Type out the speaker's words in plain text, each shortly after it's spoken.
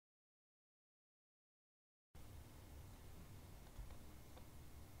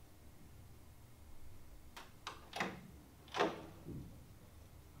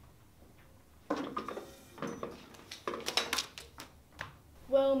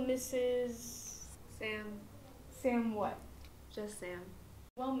Mrs. Sam. Sam what? Just Sam.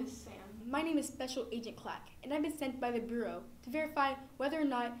 Well, Miss Sam, my name is Special Agent Clack, and I've been sent by the Bureau to verify whether or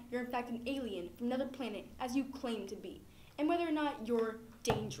not you're in fact an alien from another planet, as you claim to be, and whether or not you're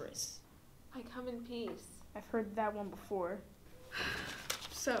dangerous. I come in peace. I've heard that one before.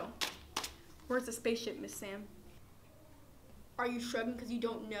 So, where's the spaceship, Miss Sam? Are you shrugging because you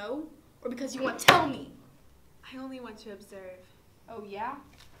don't know, or because you want to tell me? I only want to observe. Oh yeah?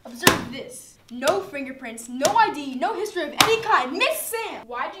 Observe this. No fingerprints, no ID, no history of any kind. Miss Sam!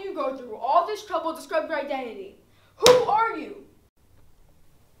 Why do you go through all this trouble to scrub your identity? Who are you?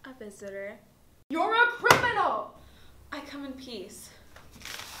 A visitor. You're a criminal! I come in peace.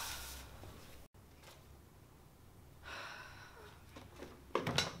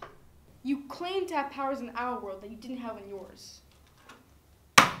 You claim to have powers in our world that you didn't have in yours.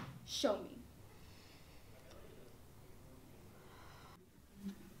 Show me.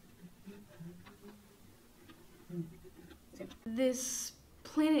 This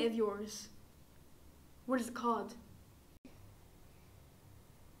planet of yours, what is it called?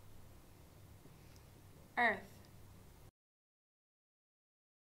 Earth.